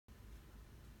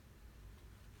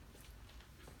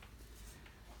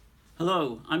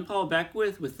Hello, I'm Paul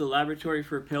Beckwith with the Laboratory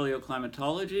for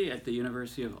Paleoclimatology at the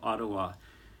University of Ottawa.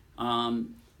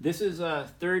 This is a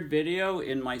third video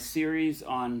in my series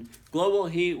on global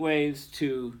heat waves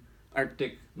to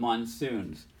Arctic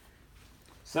monsoons.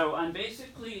 So I'm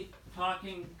basically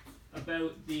talking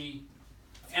about the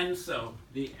ENSO,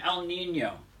 the El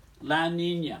Nino, La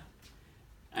Nina.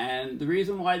 And the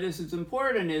reason why this is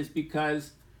important is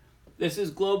because this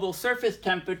is global surface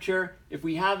temperature. If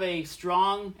we have a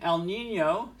strong El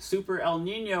Nino, super El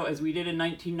Nino, as we did in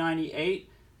 1998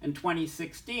 and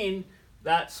 2016,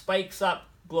 that spikes up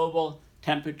global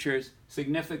temperatures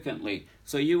significantly.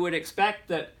 So you would expect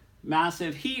that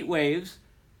massive heat waves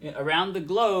around the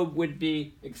globe would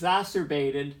be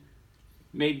exacerbated,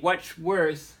 made much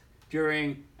worse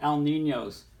during El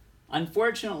Ninos.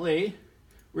 Unfortunately,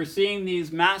 we're seeing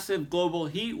these massive global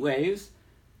heat waves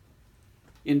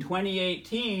in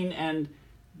 2018, and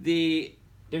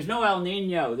there's no El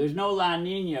Nino, there's no La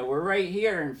Nina. We're right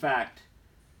here, in fact.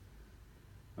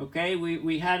 Okay,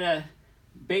 we had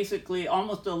basically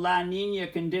almost a La Nina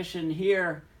condition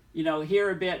here,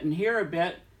 here a bit and here a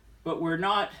bit, but we're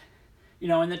not,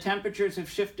 and the temperatures have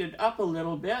shifted up a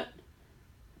little bit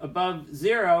above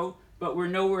zero, but we're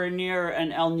nowhere near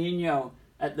an El Nino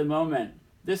at the moment.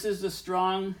 This is the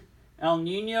strong El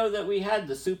Nino that we had,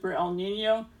 the super El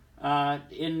Nino,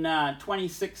 in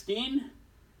 2016,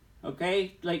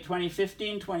 okay, late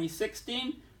 2015,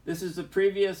 2016. This is the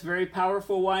previous very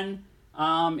powerful one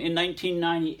in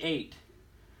 1998,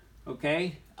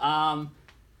 okay.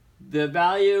 The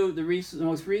value, the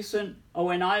most recent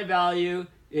ONI value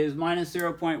is minus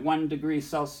 0.1 degrees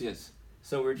Celsius.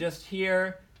 So we're just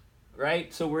here,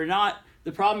 right? So we're not,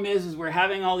 the problem is we're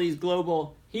having all these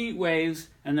global heat waves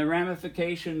and the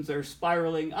ramifications are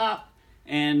spiraling up,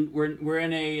 and we're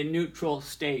in a neutral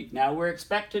state. Now we're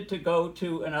expected to go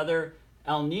to another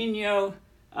El Nino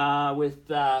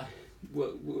with a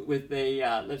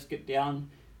let's get down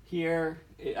here.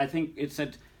 I think it's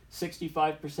at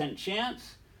 65%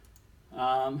 chance.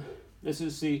 This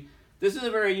is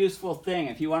a very useful thing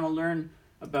if you want to learn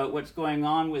about what's going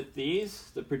on with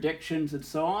these, the predictions and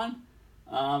so on.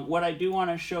 What I do want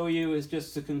to show you is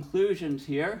just the conclusions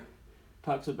here.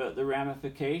 Talks about the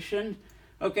ramification.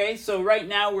 Okay, so right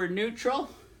now we're neutral.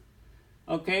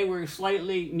 Okay, we're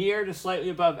slightly near to slightly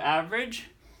above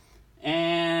average.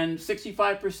 And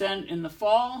 65% in the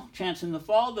fall, chance in the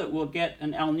fall that we'll get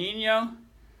an El Nino,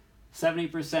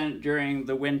 70% during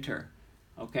the winter.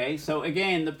 Okay, so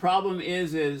again, the problem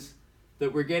is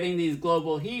that we're getting these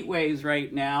global heat waves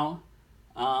right now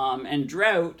and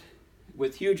drought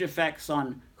with huge effects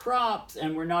on crops,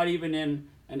 and we're not even in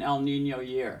an El Nino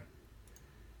year.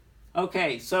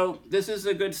 Okay, so this is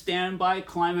a good standby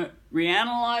climate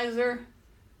reanalyzer.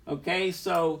 Okay,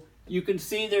 so you can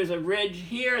see there's a ridge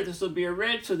here. This will be a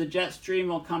ridge, so the jet stream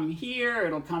will come here,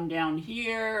 it'll come down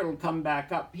here, it'll come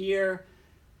back up here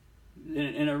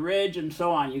in a ridge and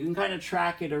so on. You can kind of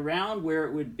track it around where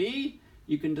it would be.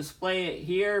 You can display it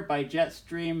here by jet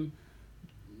stream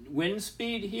wind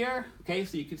speed here. Okay,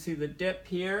 so you can see the dip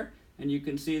here, and you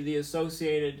can see the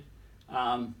associated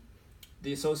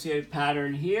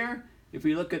pattern here. If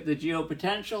we look at the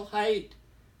geopotential height,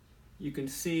 you can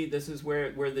see this is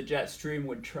where the jet stream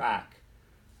would track.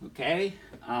 Okay,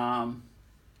 so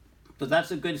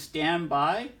that's a good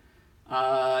standby.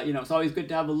 It's always good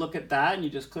to have a look at that, and you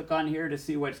just click on here to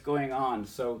see what's going on.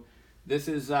 So this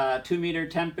is 2-meter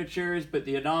temperatures, but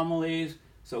the anomalies.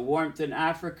 So warmth in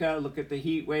Africa, look at the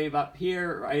heat wave up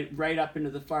here, right up into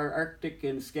the far Arctic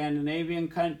in Scandinavian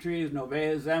countries,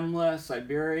 Novaya Zemlya,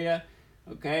 Siberia.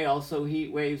 Okay, also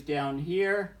heat waves down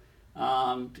here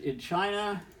in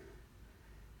China.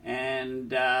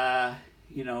 And, so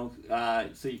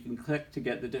you can click to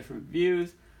get the different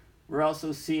views. We're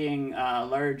also seeing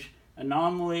large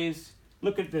anomalies.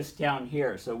 Look at this down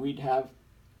here. So we'd have,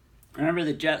 remember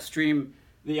the jet stream,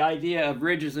 the idea of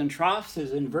ridges and troughs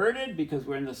is inverted because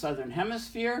we're in the southern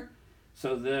hemisphere.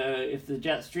 So if the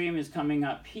jet stream is coming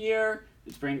up here,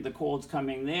 the cold's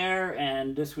coming there,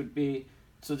 and this would be,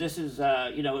 so this is,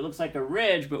 it looks like a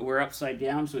ridge, but we're upside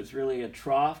down, so it's really a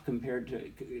trough compared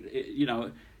to,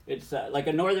 it's like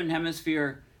a northern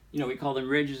hemisphere, we call them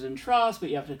ridges and troughs, but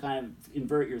you have to kind of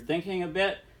invert your thinking a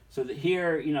bit. So that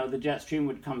here, the jet stream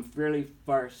would come fairly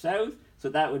far south, so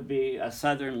that would be a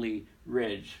southerly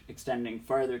ridge extending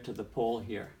farther to the pole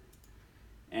here.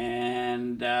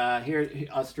 And here,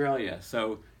 Australia.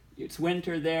 So it's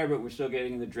winter there, but we're still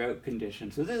getting the drought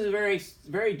conditions. So this is very,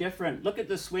 very different. Look at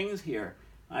the swings here.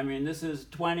 I mean, this is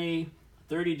 20,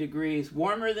 30 degrees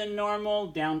warmer than normal,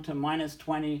 down to minus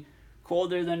 20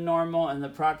 colder than normal, and the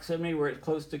proximity where it's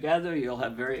close together, you'll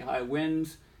have very high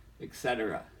winds,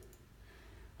 etc.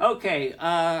 Okay,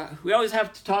 we always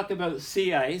have to talk about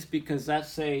sea ice because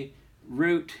that's a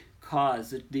root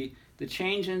cause. The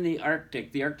change in the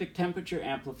Arctic temperature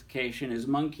amplification is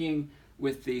monkeying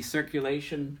with the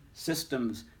circulation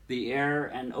systems, the air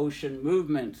and ocean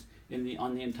movements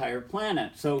on the entire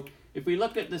planet. So if we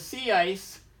look at the sea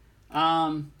ice,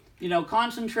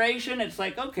 concentration, it's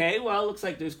like, okay, well, it looks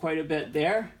like there's quite a bit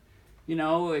there.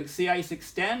 Sea ice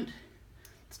extent,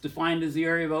 it's defined as the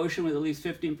area of ocean with at least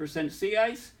 15% sea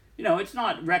ice. It's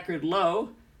not record low,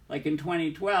 like in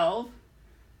 2012,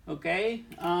 okay?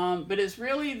 But it's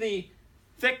really the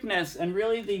thickness and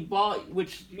really the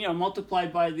which,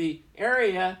 multiplied by the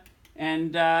area,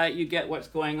 and you get what's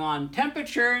going on.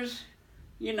 Temperatures,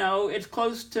 it's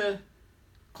close to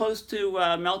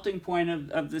melting point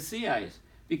of the sea ice,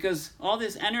 because all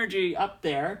this energy up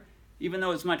there, even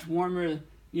though it's much warmer,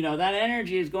 that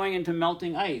energy is going into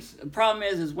melting ice. The problem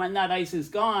is when that ice is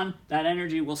gone, that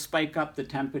energy will spike up the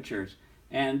temperatures.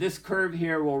 And this curve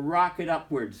here will rocket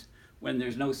upwards when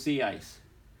there's no sea ice.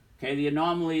 Okay, the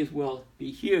anomalies will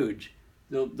be huge.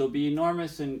 They'll be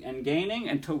enormous and gaining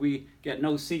until we get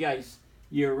no sea ice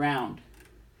year round.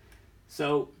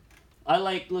 So I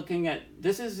like looking at,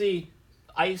 this is the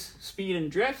ice speed and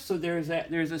drift. So there's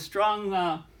a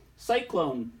strong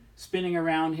cyclone spinning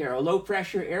around here, a low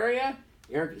pressure area.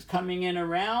 Air is coming in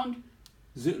around,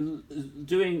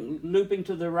 looping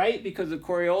to the right because of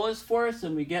Coriolis force,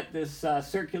 and we get this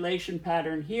circulation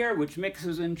pattern here, which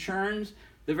mixes and churns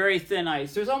the very thin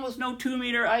ice. There's almost no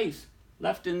 2-meter ice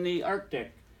left in the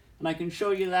Arctic. And I can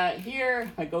show you that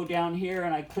here. I go down here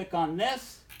and I click on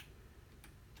this.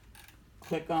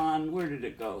 Click on, where did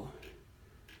it go?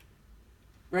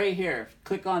 Right here.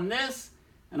 Click on this.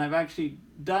 And I've actually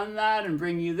done that and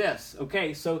bring you this.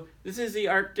 Okay, so this is the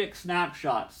Arctic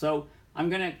Snapshot. So I'm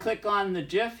going to click on the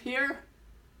GIF here,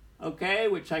 okay,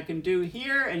 which I can do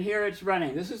here, and here it's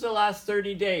running. This is the last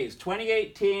 30 days,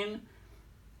 2018,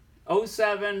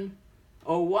 07,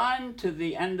 01 to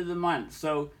the end of the month.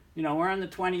 So, we're on the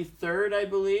 23rd, I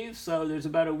believe, so there's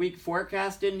about a week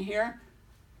forecast in here.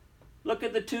 Look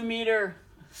at the 2-meter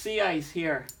sea ice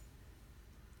here.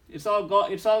 It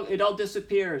all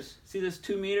disappears. See this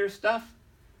 2-meter stuff?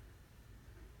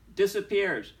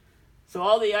 Disappears. So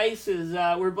all the ice is,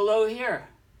 we're below here.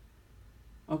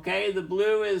 Okay, the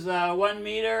blue is 1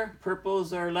 meter,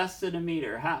 purples are less than a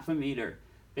meter, half a meter,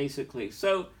 basically.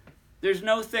 So there's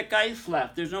no thick ice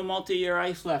left. There's no multi-year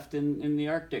ice left in the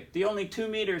Arctic. The only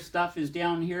 2-meter stuff is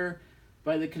down here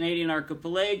by the Canadian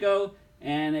archipelago,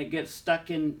 and it gets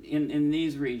stuck in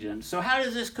these regions. So how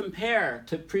does this compare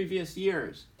to previous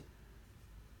years?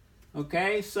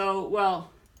 Okay, so,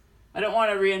 well, I don't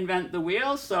want to reinvent the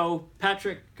wheel, so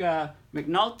Patrick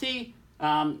McNulty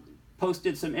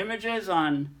posted some images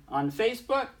on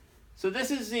Facebook. So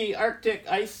this is the Arctic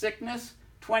ice thickness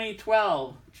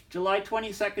 2012, July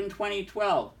 22nd,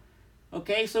 2012.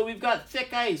 Okay, so we've got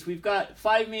thick ice. We've got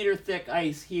 5-meter thick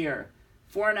ice here,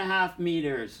 4.5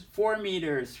 meters, 4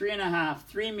 meters, 3.5,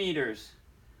 3 meters.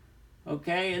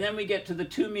 Okay, and then we get to the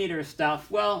 2-meter stuff.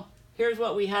 Well, here's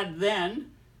what we had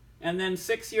then. And then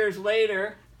 6 years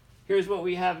later, here's what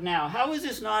we have now. How is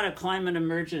this not a climate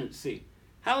emergency?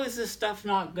 How is this stuff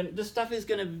not going to, this stuff is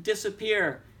going to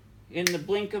disappear in the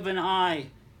blink of an eye,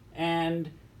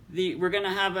 and we're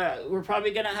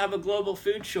probably going to have a global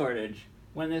food shortage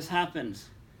when this happens.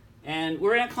 And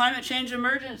we're in a climate change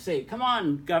emergency. Come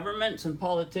on, governments and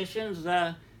politicians,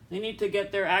 they need to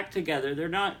get their act together. They're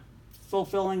not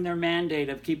fulfilling their mandate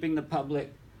of keeping the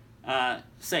public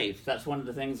safe. That's one of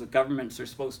the things that governments are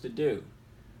supposed to do,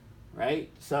 right?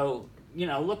 So,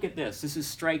 look at this. This is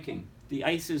striking. The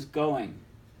ice is going.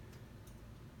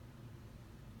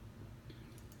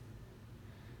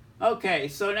 Okay,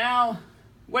 so now,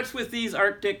 what's with these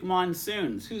Arctic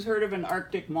monsoons? Who's heard of an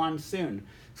Arctic monsoon?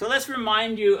 So let's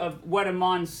remind you of what a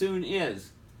monsoon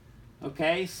is.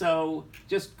 Okay, so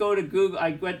just go to Google.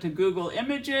 I went to Google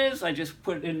Images. I just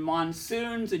put in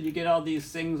monsoons, and you get all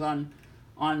these things on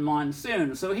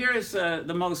monsoon. So here's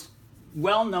the most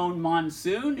well-known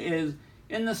monsoon is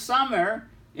in the summer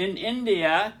in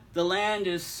India. The land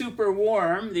is super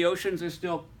warm. The oceans are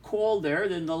still colder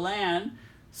than the land.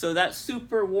 So that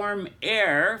super warm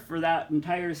air for that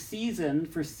entire season,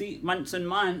 for months and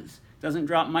months, doesn't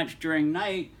drop much during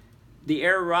night. The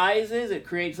air rises. It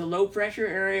creates a low pressure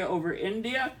area over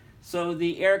India. So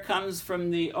the air comes from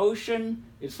the ocean.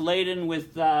 It's laden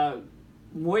with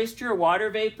moisture, water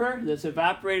vapor that's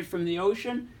evaporated from the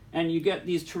ocean, and you get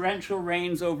these torrential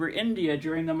rains over India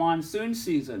during the monsoon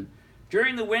season.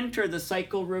 During the winter, the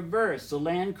cycle reversed. The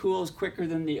land cools quicker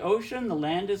than the ocean. The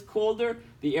land is colder.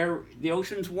 The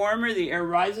ocean's warmer. The air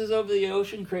rises over the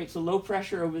ocean, creates a low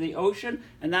pressure over the ocean,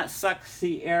 and that sucks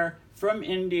the air from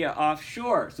India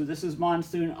offshore. So this is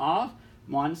monsoon off,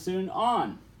 monsoon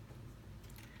on.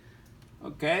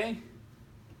 Okay,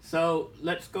 so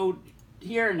let's go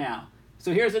here now.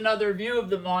 So here's another view of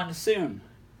the monsoon.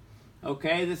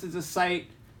 Okay, this is a site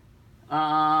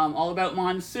all about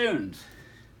monsoons.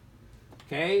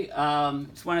 Okay,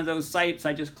 it's one of those sites.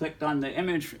 I just clicked on the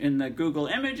image in the Google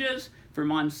Images for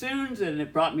monsoons, and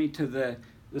it brought me to the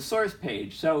source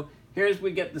page. So here's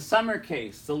we get the summer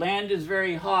case. The land is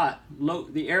very hot.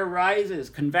 The air rises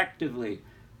convectively.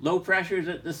 Low pressures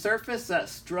at the surface,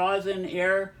 that draws in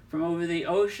air from over the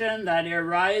ocean. That air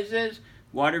rises.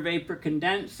 Water vapor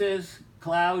condenses,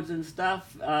 clouds and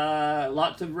stuff,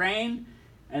 lots of rain.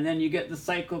 And then you get the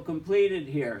cycle completed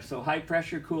here. So high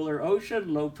pressure, cooler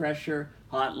ocean, low pressure,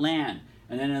 hot land.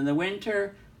 And then in the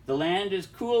winter, the land is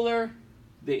cooler,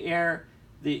 the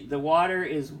water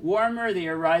is warmer, the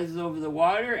air rises over the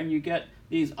water, and you get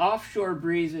these offshore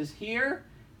breezes here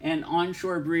and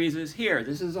onshore breezes here.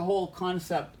 This is the whole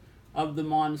concept of the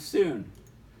monsoon.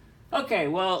 Okay,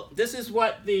 well, this is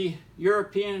what the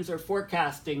Europeans are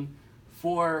forecasting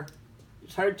for.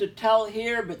 It's hard to tell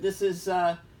here, but this is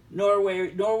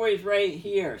Norway. Norway's right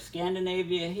here,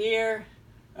 Scandinavia here,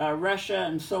 Russia,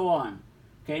 and so on.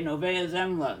 Okay, Novaya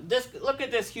Zemlya. Look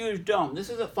at this huge dome. This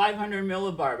is at 500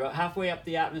 millibar, about halfway up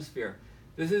the atmosphere.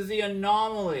 This is the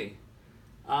anomaly.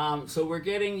 So we're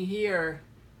getting here.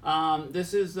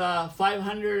 This is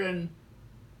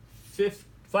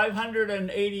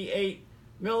 588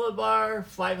 millibar,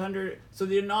 500. So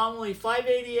the anomaly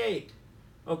 588.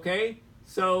 Okay,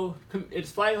 so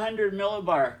it's 500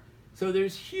 millibar. So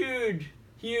there's huge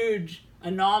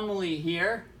anomaly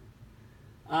here.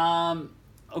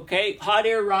 Okay, hot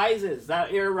air rises.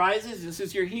 That air rises. This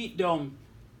is your heat dome.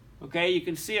 Okay, you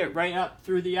can see it right up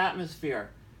through the atmosphere.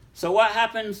 So what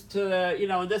happens to,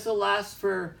 this will last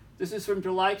for, this is from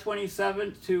July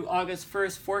 27th to August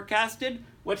 1st forecasted.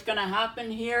 What's going to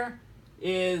happen here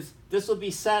is this will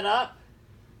be set up.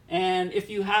 And if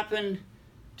you happen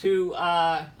to,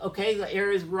 the air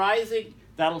is rising,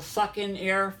 that'll suck in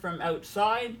air from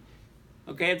outside.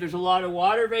 Okay, if there's a lot of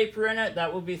water vapor in it,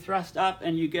 that will be thrust up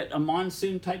and you get a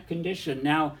monsoon type condition.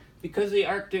 Now, because the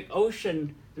Arctic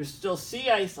Ocean, there's still sea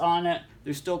ice on it,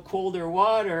 there's still colder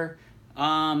water,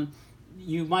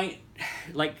 you might,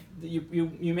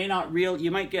 you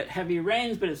might get heavy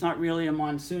rains, but it's not really a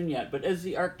monsoon yet. But as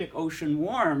the Arctic Ocean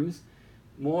warms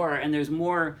more and there's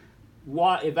more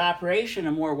evaporation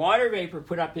and more water vapor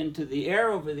put up into the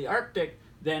air over the Arctic,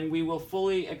 then we will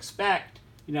fully expect,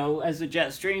 as the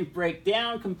jet streams break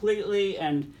down completely,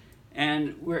 and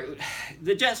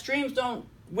the jet streams don't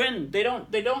win. They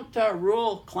don't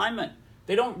rule climate.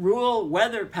 They don't rule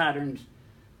weather patterns.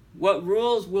 What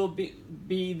rules will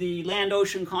be the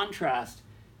land-ocean contrast,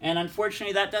 and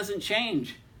unfortunately that doesn't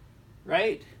change,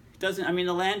 right?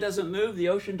 The land doesn't move, the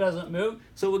ocean doesn't move,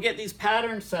 so we'll get these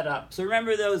patterns set up. So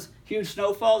remember those huge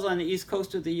snowfalls on the east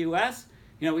coast of the U.S.?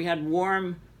 We had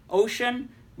warm ocean,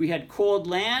 we had cold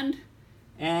land,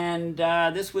 and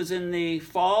this was in the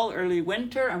fall, early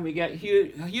winter, and we got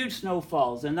huge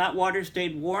snowfalls, and that water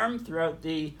stayed warm throughout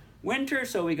the winter,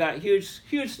 so we got huge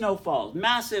snowfalls,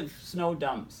 massive snow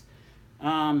dumps.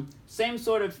 Same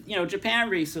sort of, Japan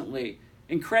recently,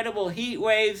 incredible heat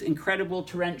waves, incredible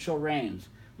torrential rains.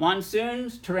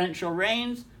 Monsoons, torrential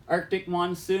rains, Arctic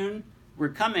monsoon, we're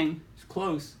coming, it's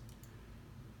close.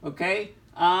 Okay,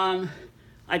 I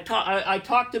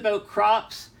talked about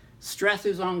crops,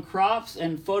 stresses on crops,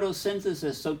 and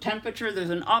photosynthesis. So temperature, there's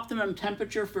an optimum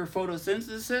temperature for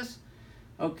photosynthesis.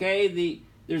 Okay,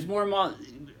 there's more,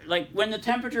 when the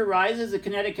temperature rises, the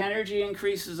kinetic energy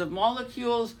increases of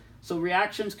molecules, so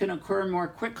reactions can occur more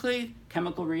quickly,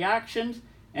 chemical reactions,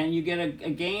 and you get a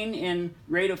gain in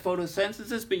rate of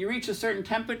photosynthesis, but you reach a certain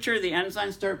temperature, the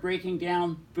enzymes start breaking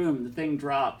down, boom, the thing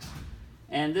drops.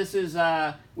 And this is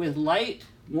with light,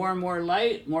 more and more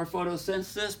light, more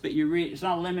photosynthesis, but it's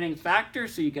not a limiting factor,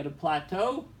 so you get a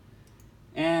plateau.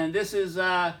 And this is,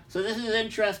 so this is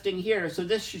interesting here. So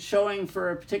this is showing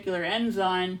for a particular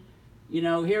enzyme,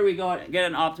 here we go, get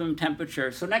an optimum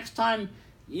temperature. So next time,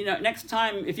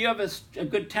 if you have a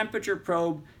good temperature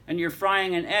probe and you're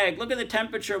frying an egg, look at the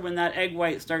temperature when that egg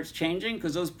white starts changing,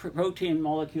 because those protein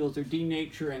molecules are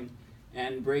denaturing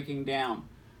and breaking down.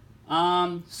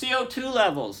 CO2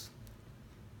 levels.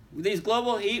 These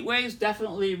global heat waves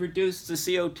definitely reduce the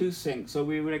CO2 sink, so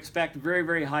we would expect very,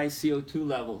 very high CO2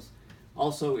 levels.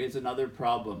 Also is another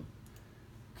problem.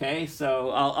 Okay,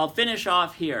 so I'll finish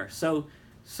off here. So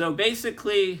So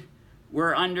basically,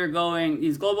 we're undergoing,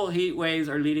 these global heat waves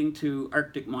are leading to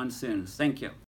Arctic monsoons. Thank you.